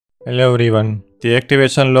Hello everyone. The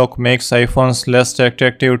activation lock makes iPhones less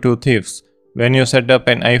attractive to thieves. When you set up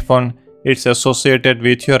an iPhone, it's associated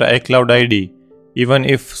with your iCloud ID. Even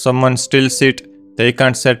if someone steals it, they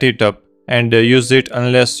can't set it up and use it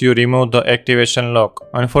unless you remove the activation lock.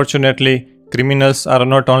 Unfortunately, criminals are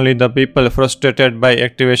not only the people frustrated by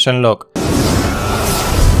activation lock.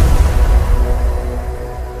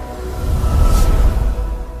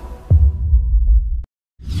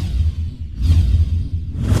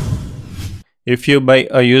 If you buy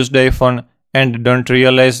a used iPhone and don't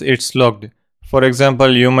realize it's locked, for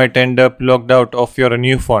example, you might end up locked out of your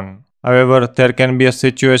new phone. However, there can be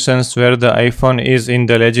situations where the iPhone is in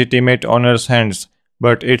the legitimate owner's hands,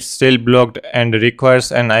 but it's still blocked and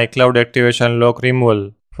requires an iCloud activation lock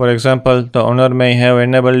removal. For example, the owner may have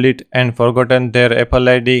enabled it and forgotten their Apple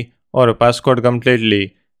ID or passcode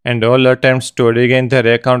completely, and all attempts to regain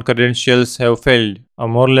their account credentials have failed. A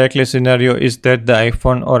more likely scenario is that the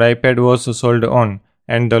iPhone or iPad was sold on,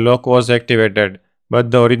 and the lock was activated, but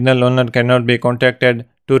the original owner cannot be contacted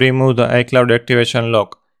to remove the iCloud activation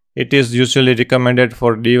lock. It is usually recommended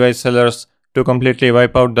for device sellers to completely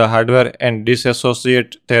wipe out the hardware and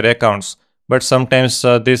disassociate their accounts, but sometimes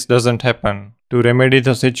this doesn't happen. To remedy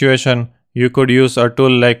the situation, you could use a tool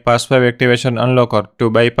like PassFab Activation Unlocker to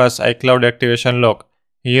bypass iCloud activation lock.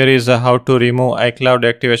 Here is how to remove iCloud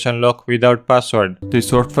activation lock without password. The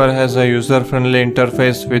software has a user-friendly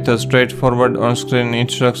interface with a straightforward on-screen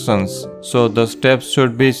instructions, so the steps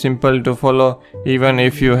should be simple to follow even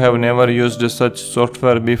if you have never used such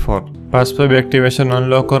software before. PassFab Activation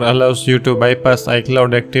Unlocker allows you to bypass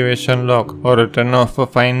iCloud activation lock or turn off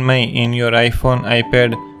Find My in your iPhone,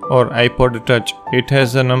 iPad or iPod Touch. It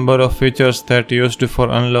has a number of features that are used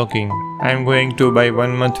for unlocking. I am going to buy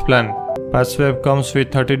 1 month plan. PassFab comes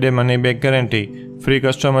with 30-day money-back guarantee, free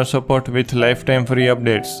customer support with lifetime free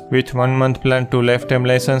updates, with 1 month plan to lifetime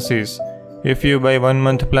licenses. If you buy 1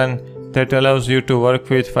 month plan, that allows you to work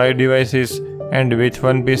with 5 devices and with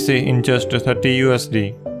 1 PC in just 30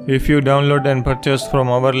 USD. If you download and purchase from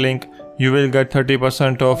our link, you will get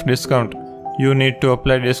 30% off discount. You need to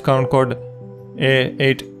apply discount code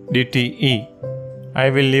A8DTE. I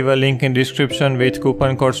will leave a link in description with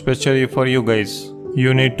coupon code specially for you guys.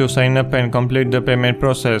 You need to sign up and complete the payment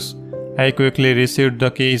process. I quickly received the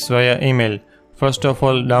keys via email. First of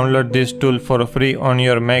all, download this tool for free on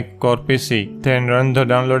your Mac or PC. Then run the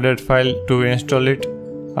downloaded file to install it.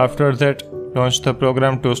 After that, launch the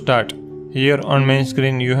program to start. Here on main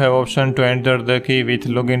screen you have option to enter the key with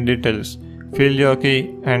login details. Fill your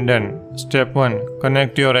key and done. Step 1.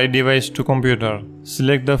 Connect your iDevice to computer.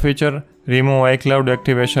 Select the feature Remove iCloud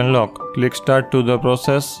Activation Lock. Click Start to the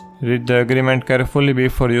process. Read the agreement carefully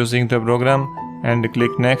before using the program and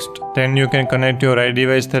click Next. Then you can connect your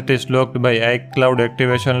iDevice that is locked by iCloud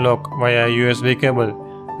Activation Lock via USB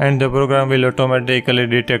cable and the program will automatically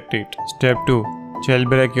detect it. Step 2.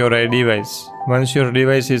 Jailbreak your iDevice. Once your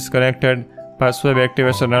device is connected, PassFab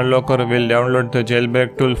Activation Unlocker will download the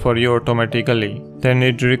jailbreak tool for you automatically. Then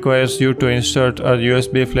it requires you to insert a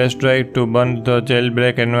USB flash drive to burn the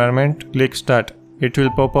jailbreak environment. Click Start. It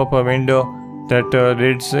will pop up a window that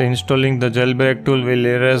reads installing the jailbreak tool will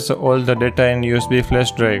erase all the data in USB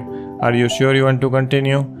flash drive. Are you sure you want to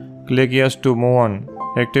continue? Click Yes to move on.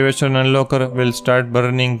 Activation Unlocker will start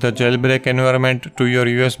burning the jailbreak environment to your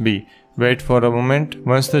USB. Wait for a moment.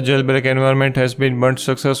 Once the jailbreak environment has been burnt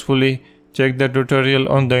successfully, check the tutorial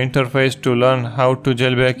on the interface to learn how to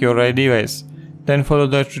jailbreak your iDevice. Then follow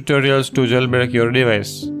the tutorials to jailbreak your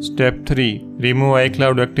device. Step 3. Remove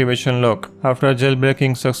iCloud Activation Lock. After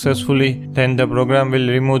jailbreaking successfully, then the program will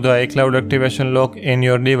remove the iCloud Activation Lock in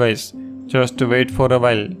your device. Just wait for a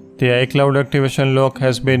while. The iCloud Activation Lock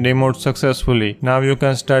has been removed successfully. Now you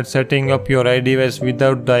can start setting up your iDevice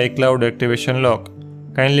without the iCloud Activation Lock.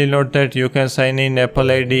 Kindly note that you can sign in Apple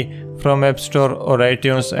ID from App Store or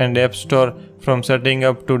iTunes and App Store from setting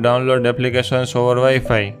up to download applications over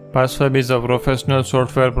Wi-Fi. PassFab is a professional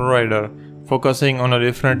software provider focusing on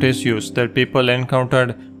different issues that people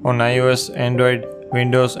encountered on iOS, Android,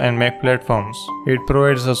 Windows and Mac platforms. It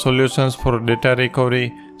provides solutions for data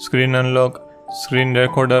recovery, screen unlock, screen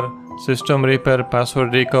recorder, system repair,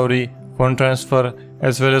 password recovery, phone transfer,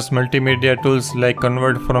 as well as multimedia tools like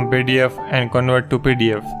Convert from PDF and Convert to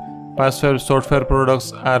PDF. PassFab software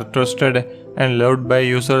products are trusted and loved by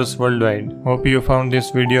users worldwide. Hope you found this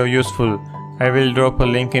video useful. I will drop a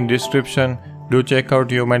link in description. Do check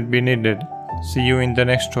out, you might be needed. See you in the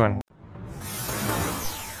next one.